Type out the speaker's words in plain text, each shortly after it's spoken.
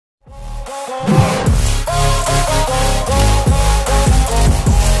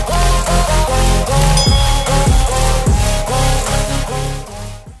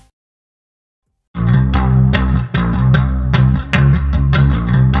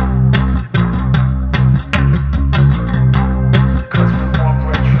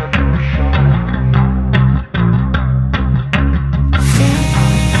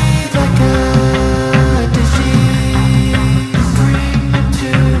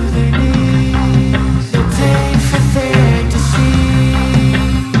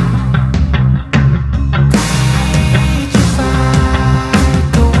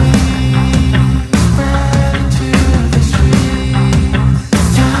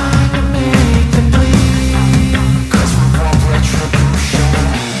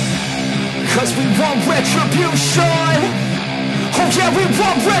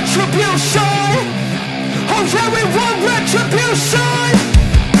retribution. Oh yeah, we want retribution.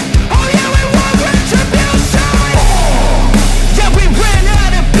 Oh yeah, we want retribution. Yeah, we ran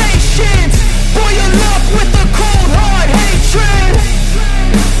out of patience. Boil up with the cold hard hatred.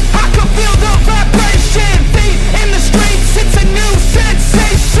 I can feel the vibration. Feet in the streets, it's a new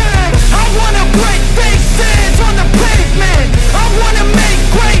sensation. I wanna break faces on the pavement. I wanna make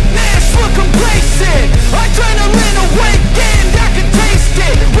greatness look complacent. Adrenaline awakened, I can taste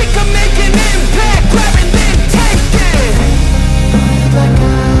it. We can make an impact, grab and then take it. Like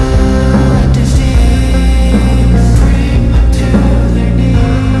a disease, bring them to their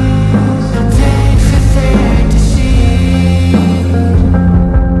knees. No pain for their disease.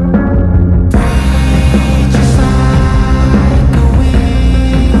 Breathe just like a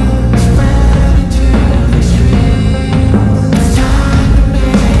wind, spread into the streets. It's time to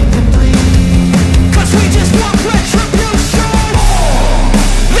make them bleed. 'Cause we just want retribution.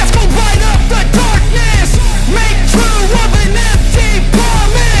 Let's go light up the darkness. Make true of an empty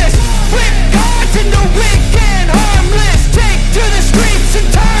promise. Flip cards into weak and harmless. Take to the streets and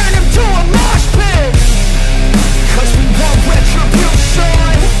turn them to a mosh pit. 'Cause we want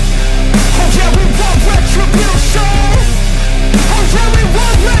retribution. Oh yeah, we want retribution. Oh yeah, we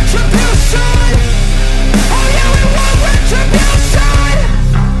want retribution. Oh yeah, we want retribution.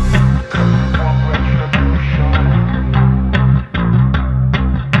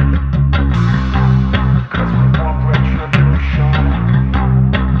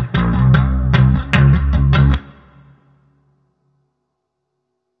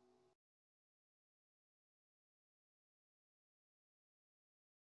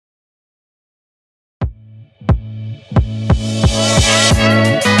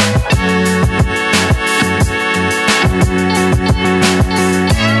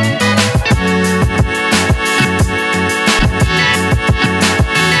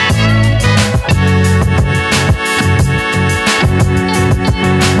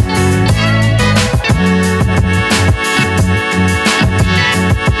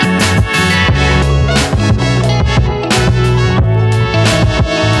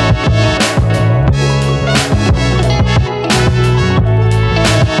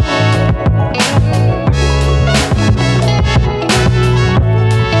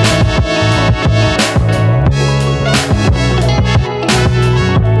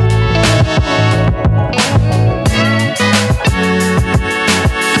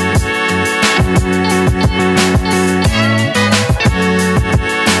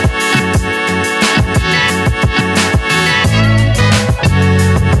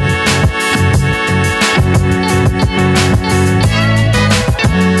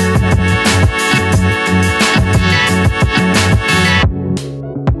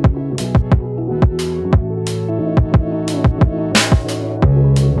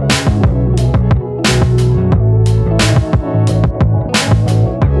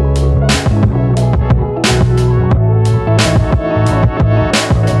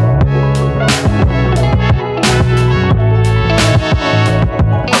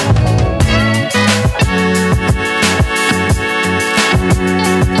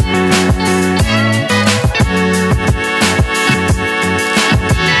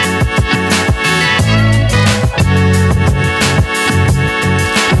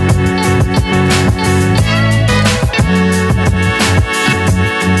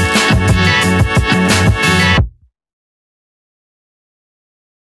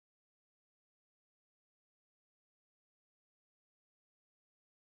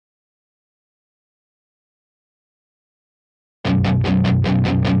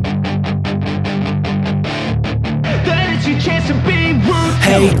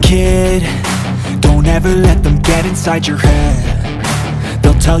 Hey kid, don't ever let them get inside your head.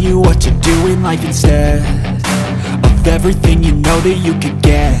 They'll tell you what to do in life instead of everything you know that you could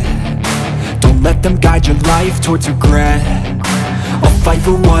get. Don't let them guide your life towards regret. I'll fight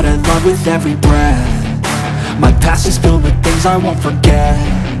for what I love with every breath. My past is filled with things I won't forget.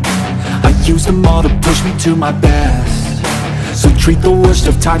 I use them all to push me to my best. So treat the worst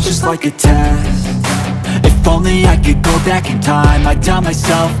of times just like a test. If only I could go back in time, I'd tell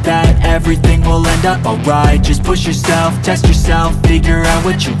myself that everything will end up alright. Just push yourself, test yourself, figure out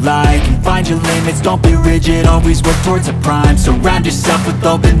what you like, and find your limits, don't be rigid, always work towards a prime. Surround yourself with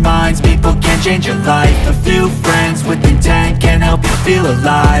open minds, people can change your life. A few friends with intent can help you feel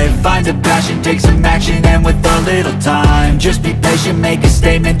alive. Find a passion, take some action, and with a little time, just be patient, make a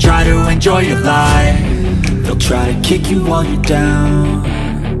statement, try to enjoy your life. They'll try to kick you while you're down.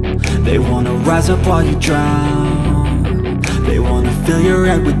 They wanna rise up while you drown. They wanna fill your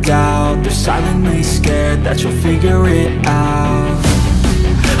head with doubt. They're silently scared that you'll figure it out.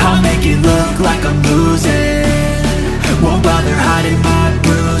 I'll make it look like I'm losing, won't bother hiding my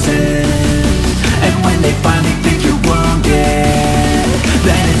bruises. And when they finally think you're wounded,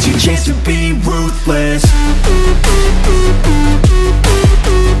 then it's your chance to be ruthless.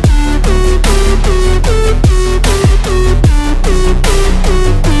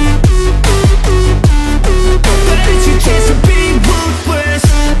 Then it's your chance to be ruthless.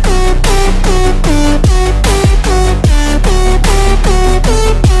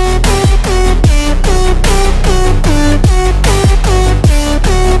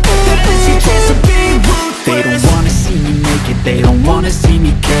 They don't wanna see me make it, they don't wanna see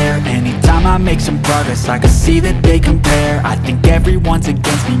me care. Anytime I make some progress, I can see that they compare. I think everyone's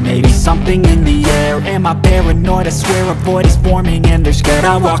against me, maybe something in the air. Am I paranoid? I swear a void is forming and they're scared.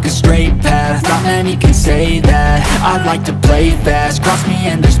 I walk a straight path, not many can say that. I like to play fast, cross me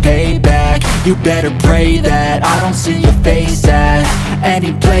and there's payback. You better pray that I don't see your face at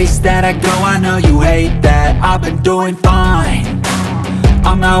any place that I go. I know you hate that. I've been doing fine,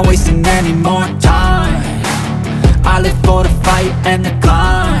 I'm not wasting any more time. I live for the fight and the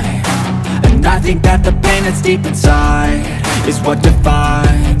climb, and I think that the pain that's deep inside is what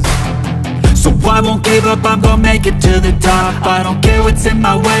defines. So I won't give up, I'm gonna make it to the top. I don't care what's in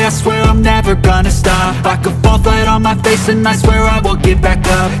my way, I swear I'm never gonna stop. I could fall flat on my face and I swear I will get back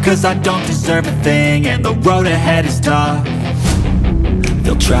up, cause I don't deserve a thing and the road ahead is tough.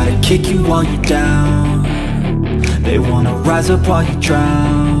 They'll try to kick you while you're down, they wanna rise up while you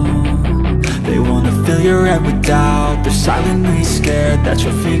drown. They wanna fill your head with doubt, they're silently scared that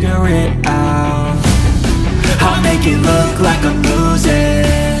you'll figure it out. I'll make it look like I'm losing,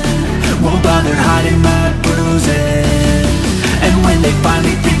 won't bother hiding my bruises. And when they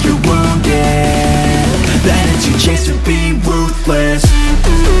finally think you're wounded, then it's your chance to be ruthless.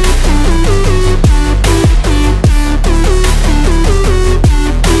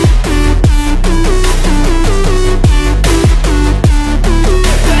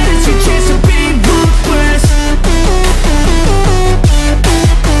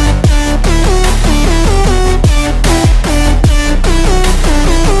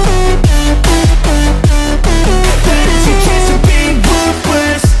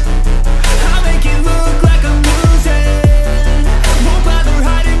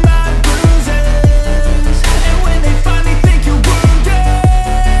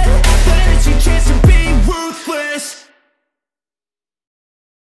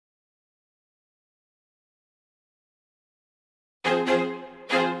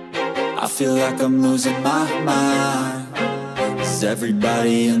 I feel like I'm losing my mind. Is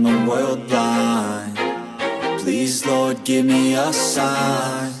everybody in the world blind? Please, Lord, give me a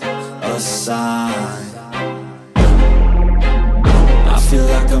sign, a sign. I feel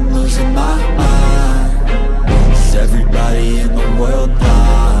like I'm losing my mind. Is everybody in the world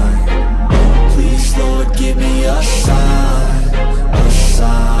blind? Please, Lord, give me a sign, a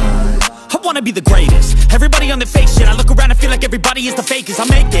sign. I wanna be the greatest. Everybody on the fake shit. I look around and feel like everybody is the fakest. I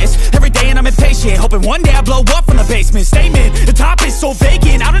make this every day and I'm impatient, hoping one day I blow up from the basement. Statement, the top is so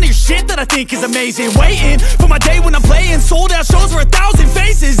vacant, I don't hear shit that I think is amazing. Waiting for my day when I'm playing sold out shows for 1,000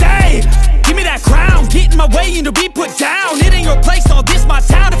 faces. Hey, give me that crown, get in my way and to be put down. It ain't your place, all this my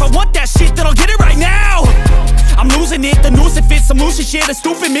town. If I want that shit, then I'll get it right now. I'm losing it, the noose it fits, some losing shit, a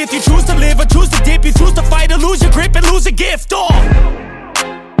stupid myth. You choose to live or choose to dip, you choose to fight or lose your grip and lose a gift.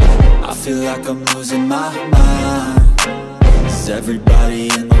 I feel like I'm losing my mind. Is everybody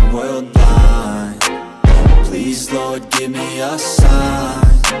in the world blind? Please, Lord, give me a sign,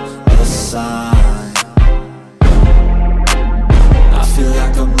 a sign. I feel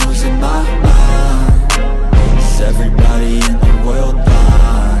like I'm losing my mind. Is everybody in the world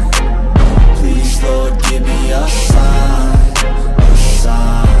blind? Please, Lord, give me a sign, a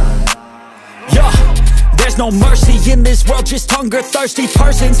sign. Yeah. There's no mercy in this world, just hunger-thirsty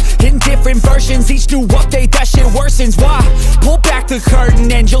persons in different versions. Each new update, that shit worsens. Why? Pull back the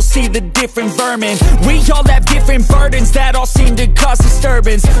curtain and you'll see the different vermin. We all have different burdens that all seem to cause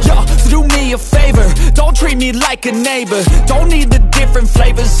disturbance. Yo, so do me a favor, don't treat me like a neighbor. Don't need the different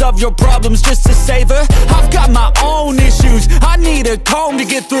flavors of your problems just to savor. I've got my own issues, I need a comb to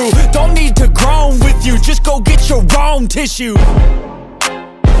get through. Don't need to groan with you, just go get your own tissue.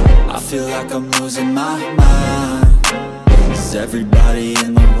 I feel like I'm losing my mind. Is everybody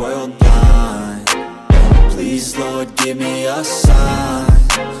in the world blind? Please, Lord, give me a sign,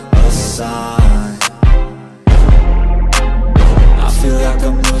 a sign. I feel like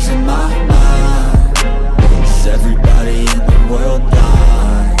I'm losing my mind. Is everybody in the world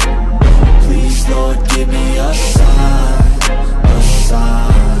blind? Please, Lord, give me a sign, a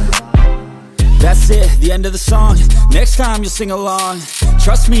sign. That's it, the the end of the song. Next time you'll sing along.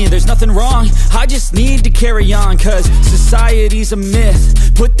 Trust me, there's nothing wrong. I just need to carry on, cause society's a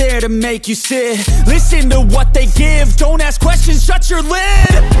myth put there to make you sit. Listen to what they give. Don't ask questions, shut your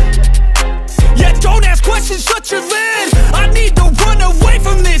lid. Yeah, don't ask questions, shut your lid.